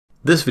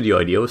This video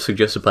idea was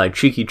suggested by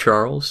Cheeky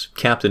Charles,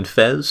 Captain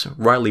Fez,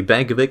 Riley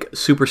Bankovic,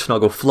 Super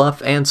Snuggle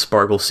Fluff, and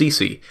Sparkle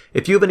CC.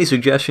 If you have any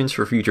suggestions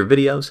for future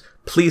videos,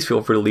 please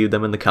feel free to leave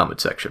them in the comment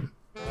section.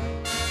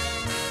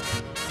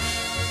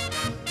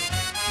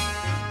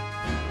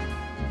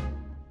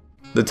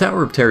 The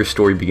Tower of Terror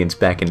story begins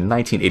back in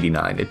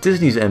 1989 at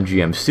Disney's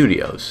MGM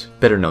Studios,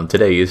 better known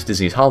today as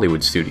Disney's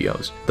Hollywood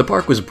Studios. The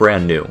park was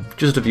brand new,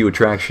 just a few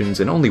attractions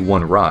and only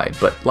one ride,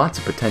 but lots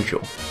of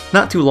potential.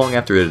 Not too long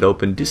after it had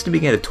opened, Disney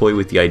began to toy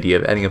with the idea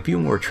of adding a few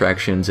more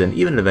attractions and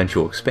even an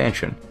eventual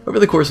expansion. Over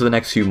the course of the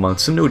next few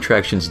months, some new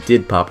attractions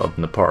did pop up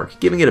in the park,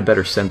 giving it a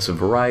better sense of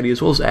variety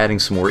as well as adding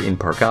some more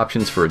in-park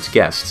options for its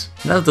guests.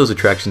 Now that those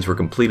attractions were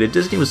completed,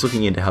 Disney was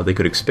looking into how they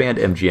could expand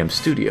MGM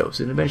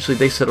Studios, and eventually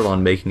they settled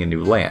on making a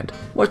new land.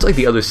 Much like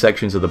the other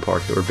sections of the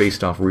park that were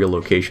based off real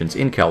locations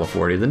in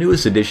California, the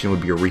newest addition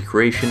would be a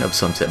recreation of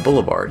Sunset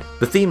Boulevard.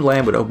 The themed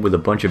land would open with a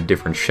bunch of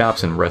different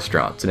shops and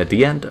restaurants, and at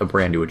the end, a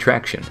brand new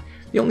attraction.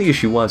 The only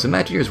issue was,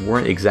 Imagineers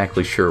weren't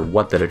exactly sure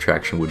what that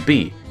attraction would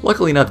be.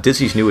 Luckily enough,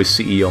 Disney's newest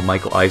CEO,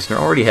 Michael Eisner,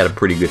 already had a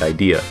pretty good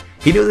idea.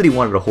 He knew that he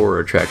wanted a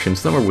horror attraction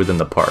somewhere within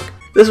the park.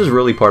 This was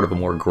really part of a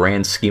more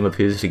grand scheme of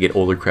his to get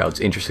older crowds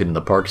interested in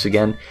the parks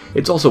again.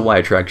 It's also why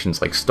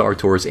attractions like Star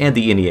Tours and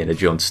the Indiana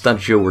Jones stunt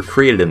show were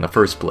created in the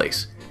first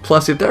place.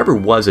 Plus, if there ever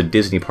was a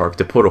Disney park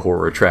to put a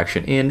horror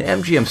attraction in,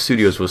 MGM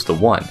Studios was the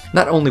one.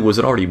 Not only was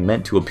it already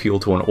meant to appeal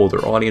to an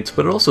older audience,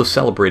 but it also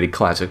celebrated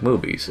classic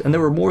movies, and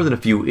there were more than a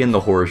few in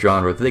the horror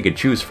genre that they could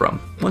choose from.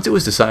 Once it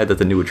was decided that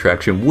the new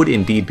attraction would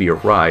indeed be a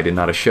ride and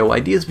not a show,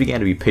 ideas began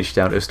to be pitched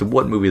out as to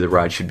what movie the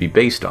ride should be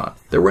based on.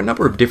 There were a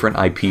number of different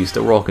IPs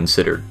that were all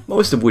considered,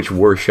 most of which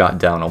were shot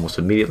down almost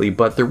immediately,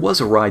 but there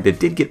was a ride that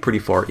did get pretty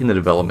far in the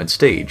development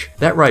stage.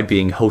 That ride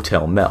being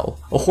Hotel Mel,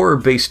 a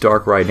horror-based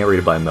dark ride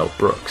narrated by Mel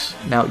Brooks.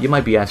 Now, you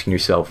might be asking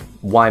yourself,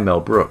 why Mel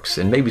Brooks?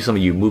 And maybe some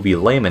of you movie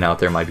laymen out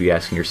there might be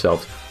asking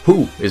yourselves,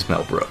 who is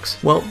Mel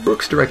Brooks? Well,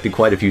 Brooks directed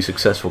quite a few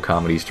successful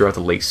comedies throughout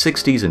the late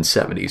 60s and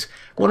 70s.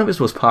 One of his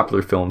most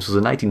popular films was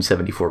the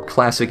 1974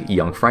 classic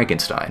Young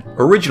Frankenstein.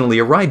 Originally,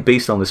 a ride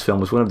based on this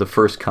film was one of the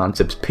first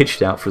concepts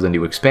pitched out for the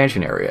new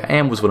expansion area,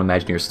 and was what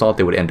Imagineers thought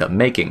they would end up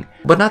making.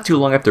 But not too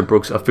long after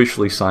Brooks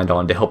officially signed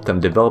on to help them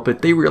develop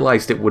it, they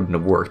realized it wouldn't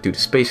have worked due to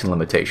spacing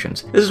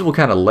limitations. This is what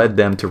kind of led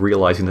them to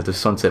realizing that the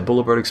Sunset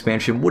Boulevard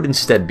expansion would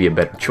instead be a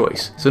better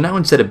choice. So now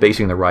instead of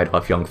basing the ride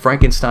off Young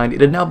Frankenstein,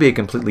 it'd now be a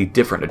completely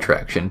different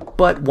attraction,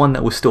 but one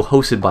that was still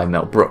hosted by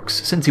Mel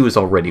Brooks, since he was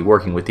already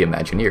working with the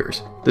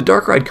Imagineers. The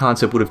dark ride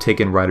concept would have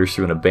taken riders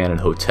through an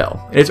abandoned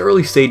hotel. In its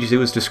early stages, it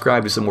was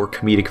described as a more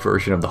comedic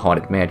version of the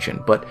Haunted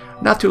Mansion, but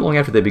not too long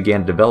after they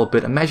began to develop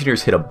it,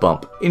 Imagineers hit a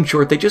bump. In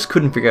short, they just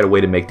couldn't figure out a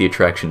way to make the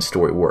attraction's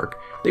story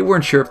work. They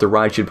weren't sure if the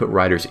ride should put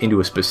riders into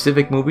a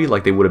specific movie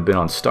like they would have been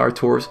on Star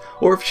Tours,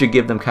 or if it should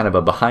give them kind of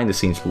a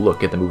behind-the-scenes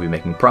look at the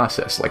movie-making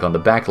process, like on the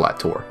Backlot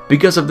Tour.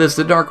 Because of this,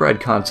 the dark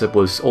ride concept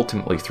was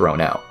ultimately thrown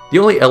out. The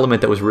only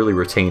element that was really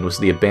retained was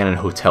the abandoned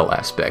hotel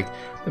aspect.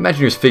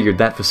 Imagineers figured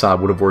that facade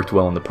would have worked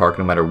well in the park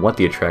no matter what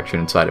the attraction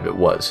inside of it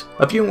was.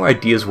 A few more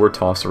ideas were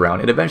tossed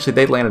around, and eventually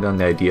they landed on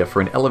the idea for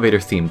an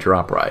elevator-themed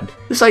drop ride.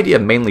 This idea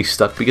mainly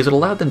stuck because it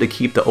allowed them to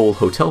keep the old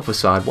hotel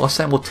facade while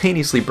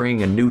simultaneously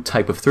bringing a new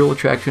type of thrill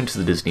attraction to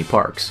the Disney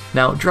parks.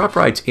 Now, drop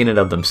rides in and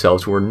of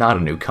themselves were not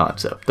a new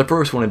concept. The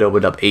first one had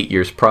opened up 8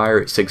 years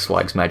prior at Six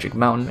Flags Magic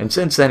Mountain, and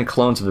since then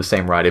clones of the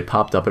same ride had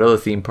popped up at other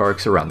theme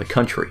parks around the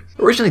country.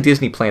 Originally,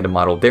 Disney planned to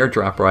model their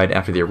drop ride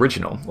after the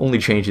original, only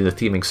changing the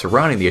theming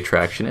surrounding the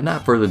attraction and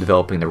not further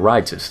developing the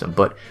ride system,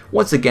 but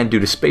once again due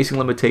to spacing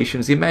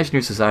limitations, the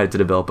Imagineers decided to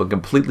develop a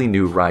completely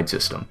new ride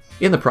system.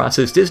 In the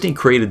process, Disney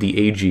created the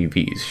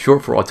AGVs,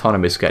 short for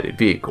Autonomous Guided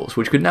Vehicles,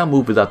 which could now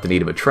move without the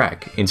need of a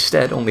track,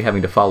 instead only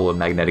having to follow a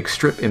magnetic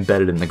strip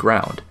embedded in the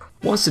ground.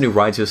 Once the new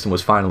ride system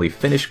was finally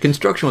finished,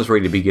 construction was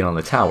ready to begin on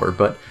the tower,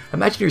 but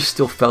Imagineers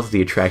still felt that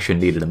the attraction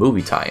needed a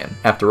movie tie-in.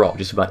 After all,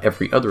 just about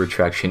every other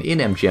attraction in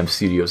MGM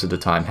Studios at the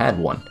time had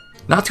one.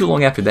 Not too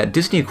long after that,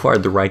 Disney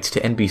acquired the rights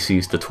to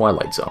NBC's The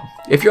Twilight Zone.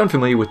 If you're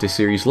unfamiliar with this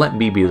series, let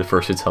me be the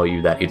first to tell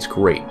you that it's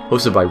great.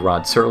 Hosted by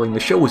Rod Serling, the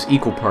show was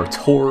equal parts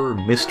horror,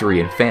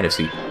 mystery, and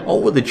fantasy,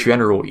 all with a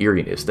general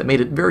eeriness that made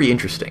it very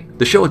interesting.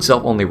 The show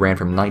itself only ran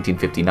from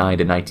 1959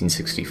 to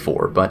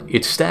 1964, but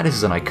its status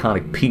as an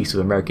iconic piece of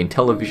American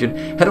television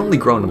had only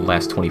grown in the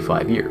last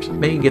 25 years,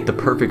 making it the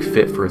perfect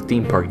fit for a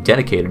theme park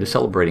dedicated to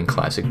celebrating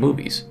classic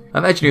movies.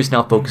 Imagineers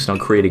now focused on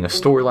creating a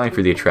storyline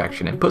for the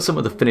attraction and put some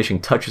of the finishing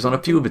touches on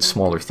a few of its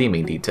smaller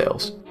theming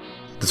details.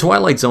 The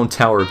Twilight Zone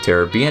Tower of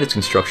Terror began its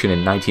construction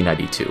in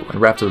 1992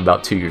 and wrapped up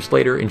about 2 years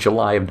later in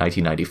July of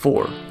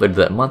 1994. Later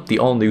that month, the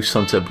all-new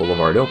Sunset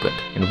Boulevard opened,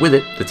 and with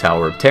it, the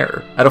Tower of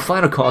Terror. At a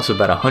final cost of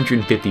about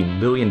 $150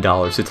 million,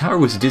 the tower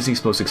was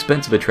Disney's most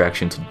expensive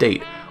attraction to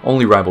date,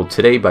 only rivaled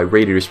today by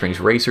Radiator Springs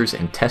Racers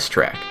and Test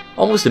Track.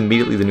 Almost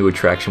immediately the new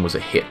attraction was a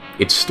hit.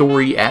 Its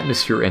story,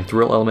 atmosphere, and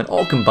thrill element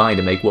all combined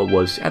to make what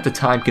was, at the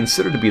time,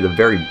 considered to be the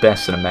very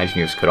best that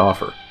Imagineers could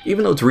offer.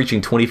 Even though it's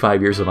reaching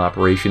 25 years of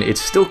operation, it's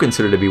still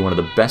considered to be one of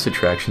the best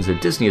attractions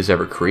that Disney has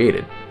ever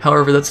created.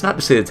 However, that's not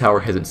to say the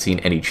tower hasn't seen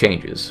any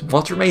changes.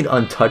 While it's remained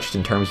untouched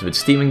in terms of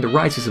its theming, the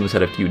ride system has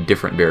had a few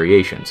different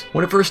variations.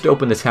 When it first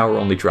opened, the tower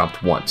only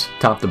dropped once,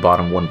 top to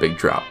bottom one big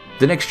drop.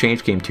 The next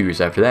change came 2 years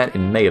after that,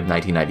 in May of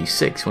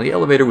 1996, when the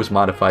elevator was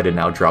modified and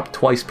now dropped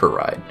twice per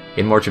ride.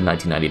 In March of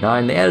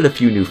 1999, they added a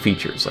few new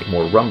features, like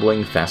more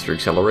rumbling, faster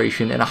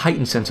acceleration, and a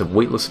heightened sense of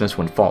weightlessness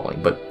when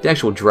falling, but the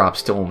actual drop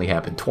still only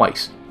happened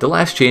twice. The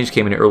last change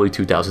came in early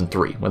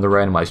 2003, when the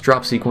randomized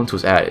drop sequence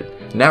was added.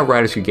 Now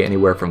riders could get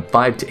anywhere from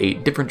 5 to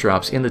 8 different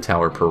drops in the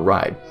tower per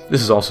ride.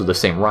 This is also the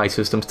same ride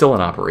system still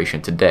in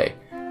operation today.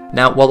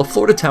 Now, while the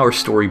Florida Tower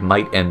story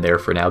might end there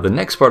for now, the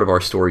next part of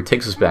our story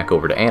takes us back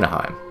over to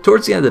Anaheim.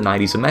 Towards the end of the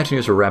 90s,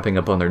 Imagineers were wrapping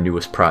up on their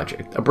newest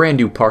project, a brand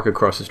new park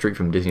across the street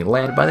from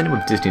Disneyland by the name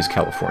of Disney's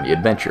California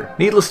Adventure.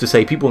 Needless to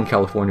say, people in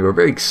California were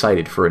very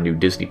excited for a new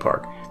Disney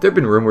park. There have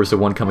been rumors of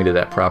one coming to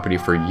that property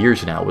for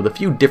years now, with a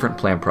few different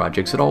planned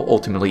projects that all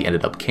ultimately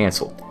ended up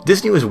cancelled.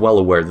 Disney was well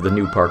aware that the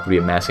new park would be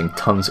amassing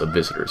tons of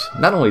visitors.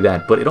 Not only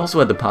that, but it also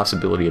had the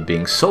possibility of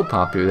being so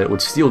popular that it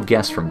would steal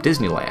guests from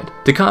Disneyland.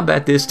 To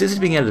combat this,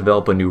 Disney began to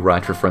develop a new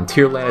ride for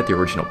Frontierland at the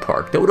original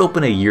park that would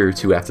open a year or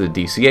two after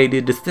the DCA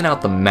did to thin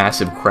out the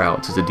massive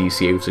crowds that the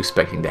DCA was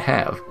expecting to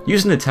have.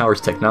 Using the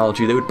tower's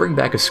technology, they would bring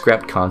back a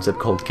scrapped concept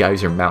called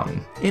Geyser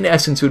Mountain. In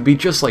essence, it would be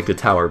just like the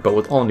tower, but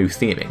with all new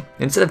theming.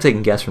 Instead of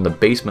taking guests from the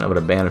basement of an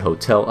abandoned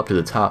hotel up to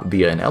the top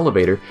via an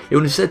elevator, it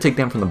would instead take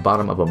them from the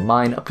bottom of a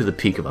mine up to the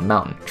peak of a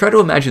mountain. Try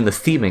to imagine the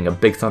theming of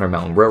Big Thunder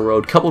Mountain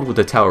Railroad coupled with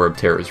the Tower of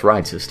Terror's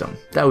ride system.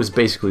 That was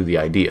basically the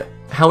idea.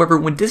 However,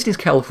 when Disney's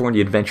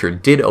California Adventure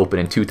did open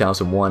in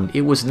 2001,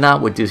 it was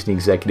not what Disney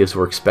executives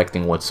were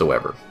expecting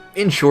whatsoever.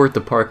 In short,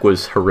 the park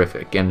was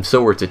horrific, and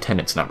so were its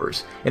attendance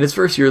numbers. In its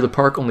first year, the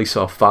park only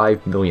saw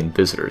 5 million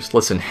visitors,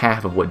 less than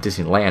half of what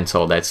Disneyland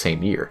saw that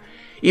same year.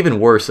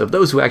 Even worse, of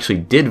those who actually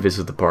did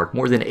visit the park,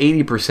 more than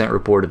 80%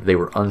 reported that they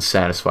were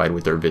unsatisfied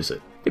with their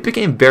visit. It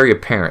became very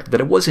apparent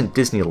that it wasn't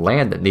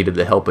Disneyland that needed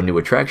the help a new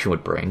attraction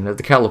would bring, that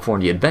the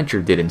California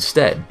Adventure did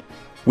instead.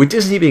 With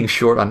Disney being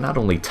short on not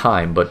only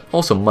time, but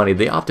also money,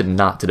 they opted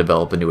not to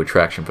develop a new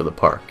attraction for the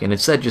park, and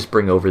instead just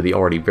bring over the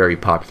already very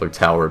popular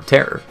Tower of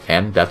Terror,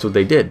 and that's what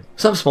they did.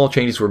 Some small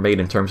changes were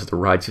made in terms of the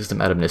ride system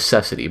out of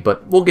necessity,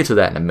 but we'll get to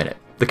that in a minute.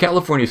 The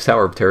California's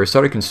Tower of Terror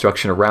started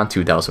construction around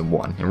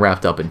 2001 and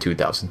wrapped up in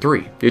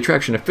 2003. The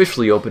attraction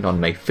officially opened on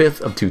May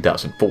 5th of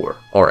 2004.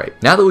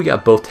 Alright, now that we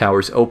got both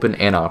towers open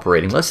and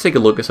operating, let's take a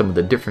look at some of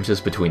the differences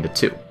between the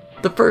two.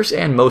 The first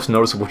and most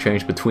noticeable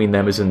change between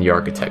them is in the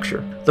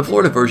architecture. The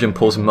Florida version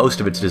pulls most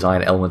of its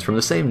design elements from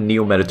the same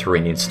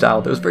neo-Mediterranean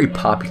style that was very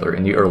popular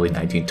in the early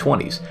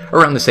 1920s,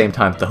 around the same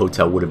time the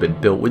hotel would have been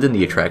built within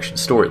the attraction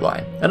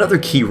storyline. Another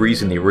key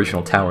reason the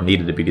original tower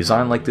needed to be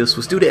designed like this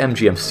was due to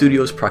MGM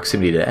Studios'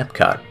 proximity to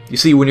Epcot. You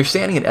see, when you're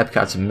standing at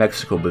Epcot's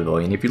Mexico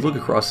Pavilion, if you look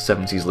across the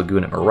Seven Seas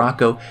Lagoon at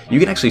Morocco, you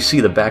can actually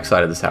see the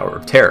backside of the Tower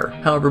of Terror.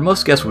 However,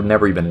 most guests would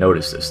never even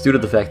notice this, due to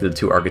the fact that the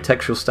two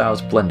architectural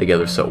styles blend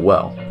together so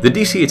well. The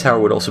DCA Tower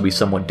would also be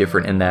somewhat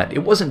different in that it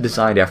wasn't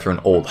designed after an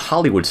old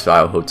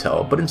Hollywood-style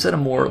hotel, but instead a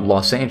more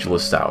Los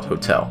Angeles-style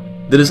hotel.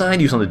 The design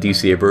used on the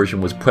DCA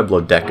version was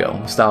Pueblo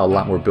Deco, a style a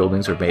lot more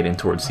buildings were made in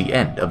towards the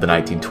end of the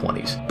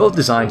 1920s. Both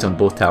designs on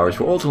both towers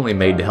were ultimately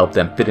made to help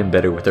them fit in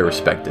better with their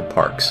respective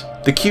parks.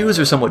 The queues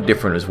are somewhat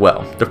different as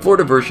well. The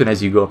Florida version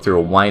has you go up through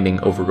a winding,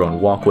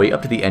 overgrown walkway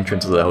up to the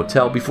entrance of the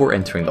hotel before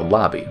entering the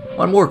lobby.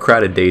 On more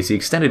crowded days, the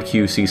extended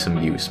queue sees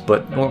some use,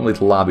 but normally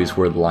the lobby is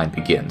where the line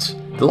begins.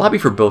 The lobby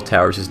for both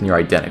towers is near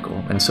identical,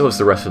 and so is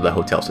the rest of the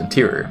hotel's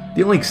interior.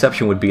 The only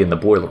exception would be in the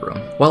boiler room.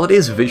 While it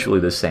is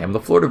visually the same, the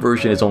Florida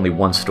version is only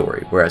one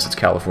story, whereas its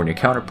California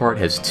counterpart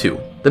has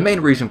two. The main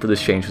reason for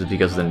this change was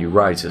because of the new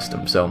ride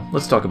system, so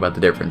let's talk about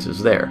the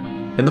differences there.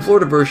 In the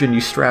Florida version, you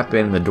strap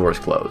in and the doors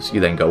close. You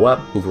then go up,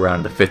 move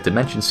around to the 5th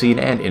dimension scene,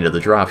 and into the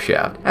drop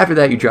shaft. After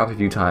that, you drop a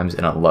few times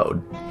and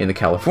unload. In the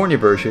California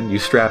version, you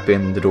strap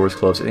in, the doors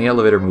close, and the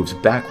elevator moves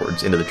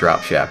backwards into the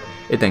drop shaft.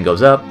 It then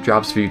goes up,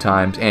 drops a few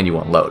times, and you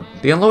unload.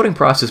 The unloading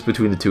process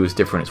between the two is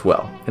different as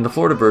well. In the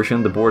Florida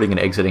version, the boarding and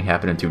exiting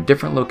happen in 2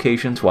 different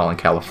locations, while in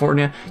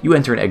California, you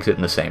enter and exit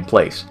in the same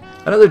place.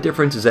 Another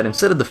difference is that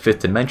instead of the 5th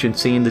dimension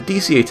scene, the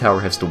DCA tower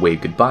has the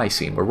wave goodbye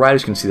scene, where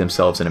riders can see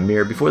themselves in a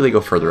mirror before they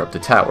go further up the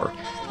tower.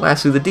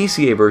 Lastly, the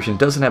DCA version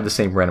doesn't have the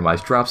same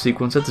randomized drop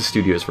sequence that the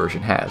Studios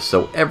version has,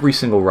 so every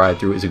single ride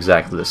through is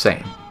exactly the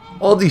same.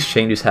 All of these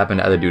changes happen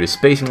either due to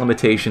spacing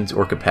limitations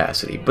or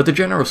capacity, but the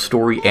general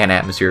story and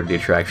atmosphere of the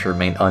attraction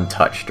remained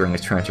untouched during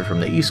its transfer from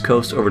the East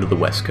Coast over to the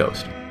West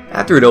Coast.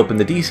 After it opened,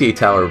 the DCA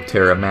Tower of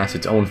Terror amassed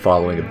its own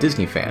following of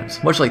Disney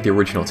fans, much like the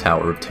original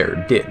Tower of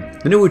Terror did.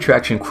 The new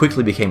attraction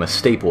quickly became a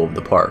staple of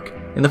the park.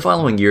 In the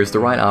following years, the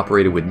ride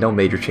operated with no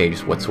major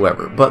changes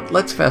whatsoever, but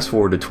let's fast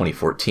forward to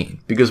 2014,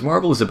 because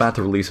Marvel is about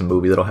to release a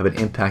movie that'll have an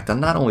impact on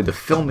not only the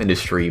film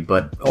industry,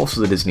 but also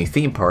the Disney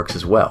theme parks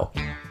as well.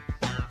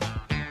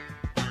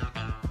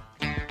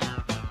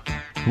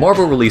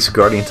 Marvel released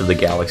Guardians of the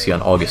Galaxy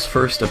on August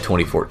 1st of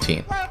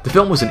 2014. The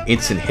film was an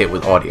instant hit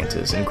with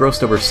audiences and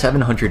grossed over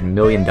 $700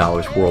 million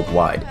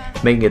worldwide,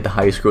 making it the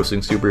highest grossing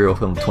superhero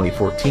film of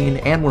 2014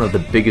 and one of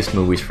the biggest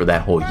movies for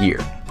that whole year.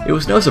 It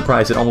was no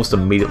surprise that almost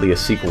immediately a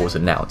sequel was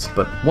announced,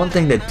 but one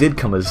thing that did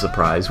come as a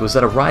surprise was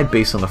that a ride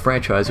based on the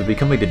franchise would be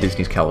coming to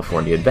Disney's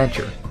California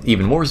Adventure.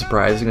 Even more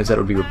surprising is that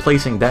it would be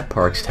replacing that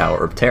park's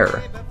Tower of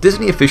Terror.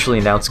 Disney officially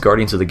announced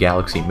Guardians of the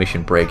Galaxy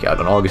Mission Breakout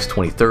on August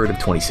 23rd of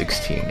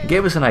 2016 and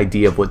gave us an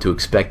idea of what to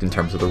expect in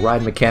terms of the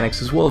ride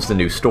mechanics as well as the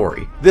new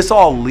story. This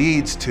all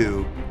leads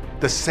to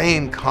the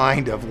same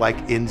kind of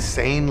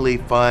insanely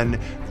fun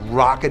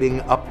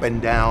rocketing up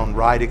and down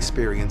ride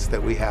experience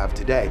that we have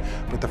today.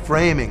 But the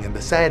framing and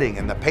the setting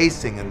and the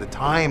pacing and the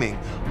timing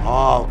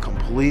all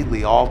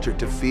completely altered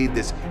to feed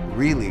this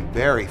really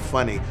very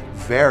funny,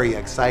 very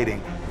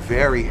exciting,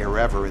 very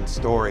irreverent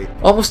story.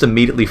 Almost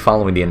immediately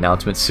following the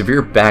announcement,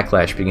 severe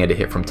backlash began to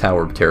hit from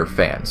Tower of Terror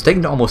fans,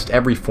 taking to almost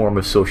every form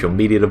of social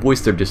media to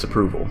voice their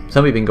disapproval,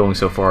 some even going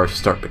so far as to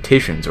start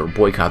petitions or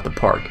boycott the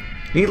park.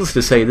 Needless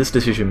to say, this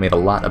decision made a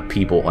lot of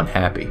people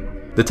unhappy.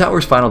 The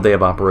tower's final day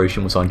of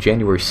operation was on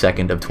January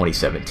 2nd of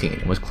 2017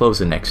 and was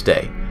closed the next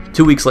day.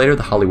 2 weeks later,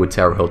 the Hollywood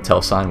Tower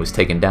Hotel sign was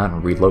taken down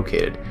and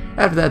relocated.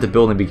 After that, the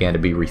building began to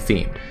be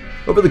rethemed.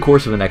 Over the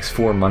course of the next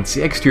 4 months,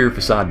 the exterior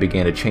facade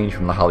began to change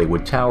from the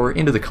Hollywood Tower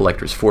into the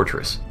Collector's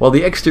Fortress. While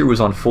the exterior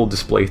was on full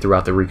display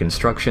throughout the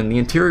reconstruction, the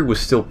interior was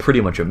still pretty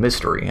much a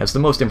mystery, as the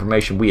most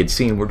information we had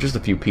seen were just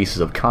a few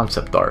pieces of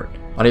concept art.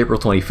 On April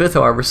 25th,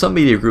 however, some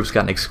media groups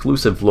got an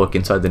exclusive look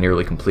inside the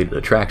nearly completed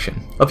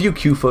attraction. A few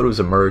Q photos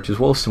emerged, as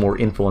well as some more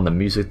info on the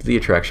music that the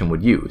attraction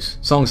would use.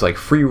 Songs like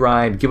Free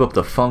Ride, Give Up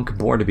the Funk,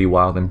 Born to Be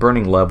Wild, and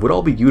Burning Love would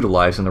all be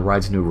utilized in the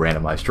ride's new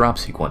randomized drop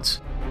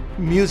sequence.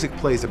 Music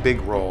plays a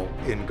big role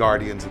in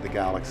Guardians of the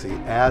Galaxy,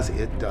 as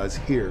it does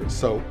here.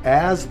 So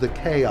as the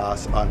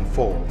chaos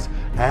unfolds,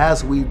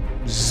 as we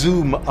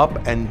zoom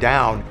up and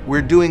down,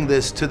 we're doing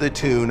this to the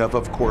tune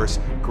of course,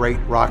 great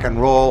rock and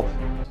roll.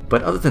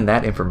 But other than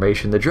that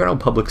information, the general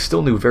public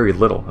still knew very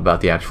little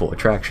about the actual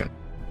attraction.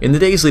 In the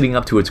days leading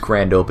up to its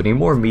grand opening,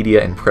 more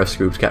media and press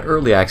groups got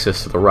early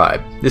access to the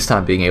ride, this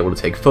time being able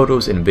to take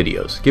photos and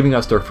videos, giving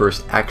us their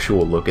first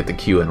actual look at the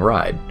queue and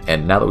ride.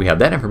 And now that we have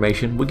that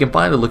information, we can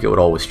finally look at what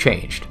all was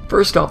changed.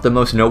 First off, the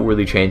most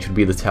noteworthy change would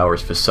be the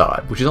tower's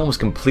facade, which has almost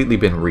completely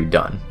been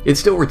redone. It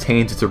still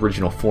retains its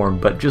original form,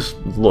 but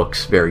just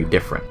looks very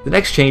different. The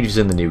next change is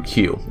in the new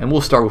queue, and we'll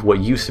start with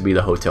what used to be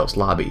the hotel's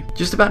lobby.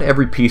 Just about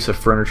every piece of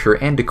furniture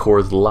and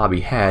decor that the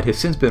lobby had has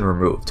since been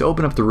removed to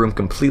open up the room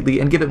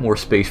completely and give it more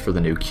space for the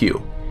new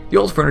queue. The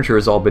old furniture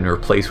has all been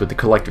replaced with the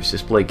collector's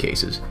display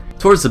cases.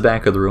 Towards the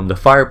back of the room, the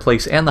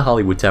fireplace and the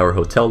Hollywood Tower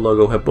Hotel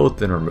logo have both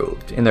been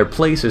removed. In their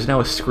place is now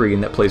a screen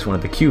that plays one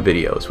of the Q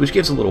videos, which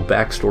gives a little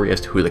backstory as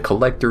to who the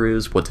collector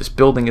is, what this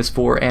building is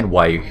for, and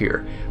why you're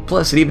here.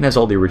 Plus, it even has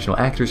all the original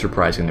actors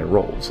reprising their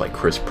roles, like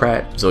Chris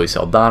Pratt, Zoe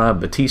Saldana,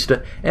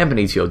 Batista, and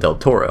Benicio del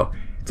Toro.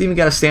 It's even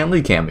got a Stan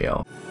Lee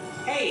cameo.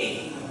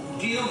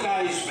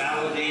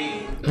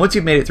 Once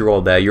you've made it through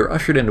all that, you're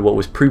ushered into what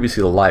was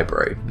previously the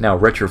library, now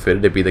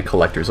retrofitted to be the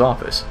collector's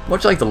office.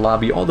 Much like the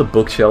lobby, all the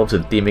bookshelves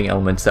and theming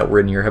elements that were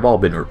in here have all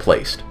been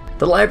replaced.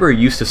 The library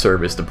used to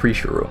serve as the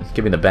pre-show room,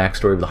 giving the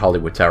backstory of the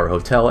Hollywood Tower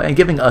Hotel and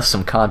giving us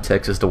some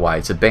context as to why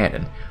it's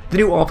abandoned. The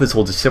new office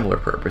holds a similar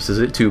purpose, as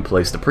it too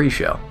plays the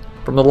pre-show.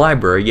 From the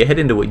library, you head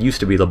into what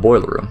used to be the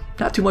boiler room.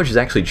 Not too much has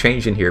actually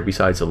changed in here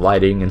besides the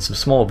lighting and some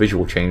small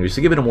visual changes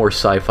to give it a more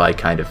sci-fi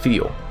kind of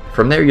feel.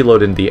 From there you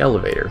load into the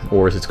elevator,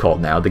 or as it's called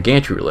now, the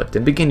gantry lift,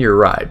 and begin your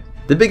ride.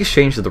 The biggest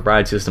change that the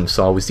ride system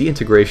saw was the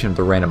integration of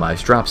the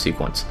randomized drop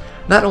sequence.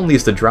 Not only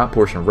is the drop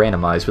portion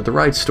randomized, but the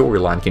ride's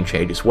storyline can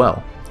change as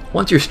well.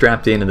 Once you're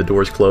strapped in and the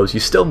doors close, you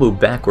still move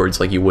backwards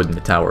like you would in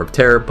the Tower of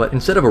Terror, but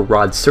instead of a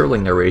Rod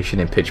Serling narration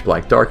in pitch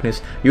black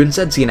darkness, you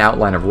instead see an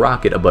outline of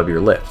rocket above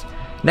your lift.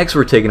 Next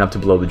we're taken up to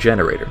below the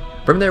generator.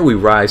 From there we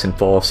rise and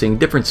fall, seeing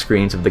different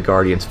screens of the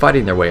Guardians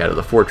fighting their way out of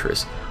the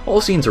fortress.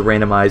 All scenes are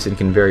randomized and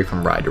can vary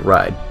from ride to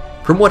ride.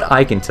 From what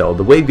I can tell,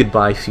 the wave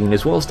goodbye scene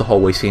as well as the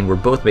hallway scene were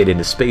both made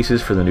into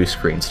spaces for the new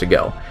screens to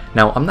go.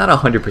 Now, I'm not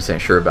 100%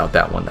 sure about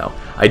that one though.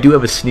 I do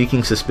have a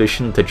sneaking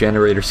suspicion that the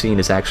generator scene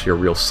is actually a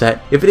real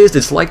set. If it is,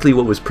 it's likely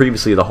what was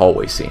previously the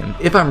hallway scene.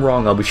 If I'm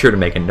wrong, I'll be sure to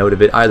make a note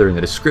of it either in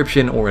the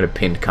description or in a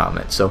pinned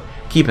comment, so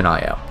keep an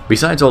eye out.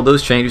 Besides all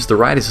those changes, the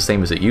ride is the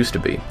same as it used to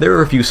be. There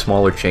are a few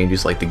smaller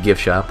changes like the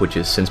gift shop, which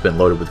has since been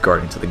loaded with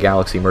Guardians of the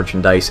Galaxy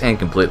merchandise and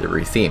completely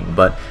rethemed,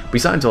 but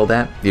besides all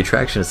that, the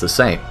attraction is the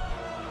same.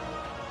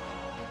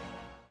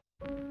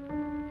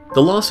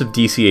 The loss of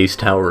DCA's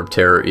Tower of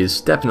Terror is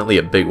definitely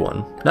a big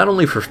one, not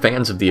only for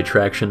fans of the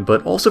attraction,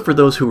 but also for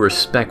those who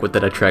respect what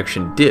that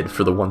attraction did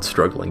for the once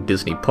struggling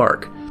Disney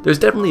park. There's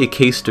definitely a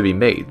case to be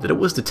made that it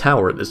was the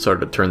tower that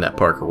started to turn that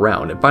park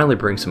around and finally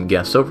bring some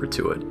guests over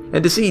to it,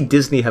 and to see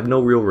Disney have no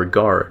real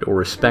regard or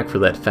respect for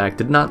that fact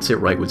did not sit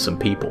right with some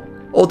people.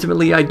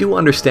 Ultimately, I do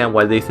understand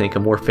why they think a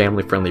more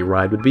family-friendly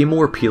ride would be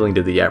more appealing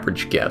to the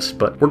average guest,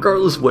 but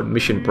regardless of what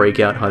Mission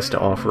Breakout has to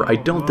offer, I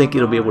don't think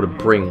it'll be able to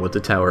bring what the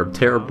Tower of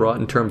Terror brought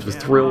in terms of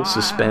thrill,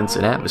 suspense,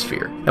 and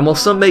atmosphere. And while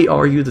some may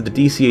argue that the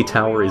DCA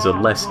Tower is a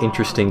less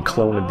interesting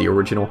clone of the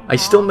original, I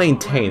still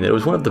maintain that it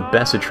was one of the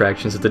best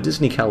attractions that the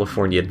Disney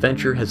California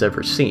Adventure has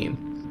ever seen.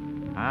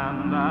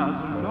 And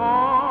as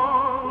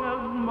long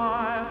as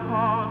my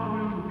heart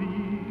will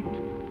beat,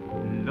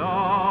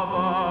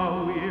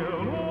 lover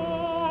will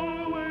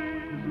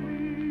always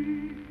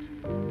meet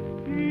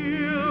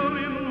here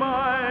in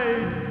my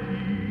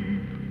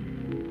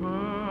deep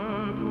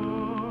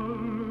purple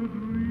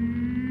dream.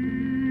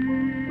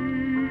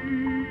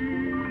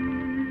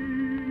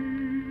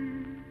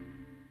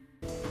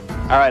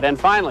 All right, and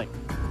finally,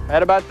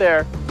 right about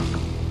there,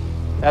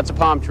 that's a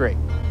palm tree.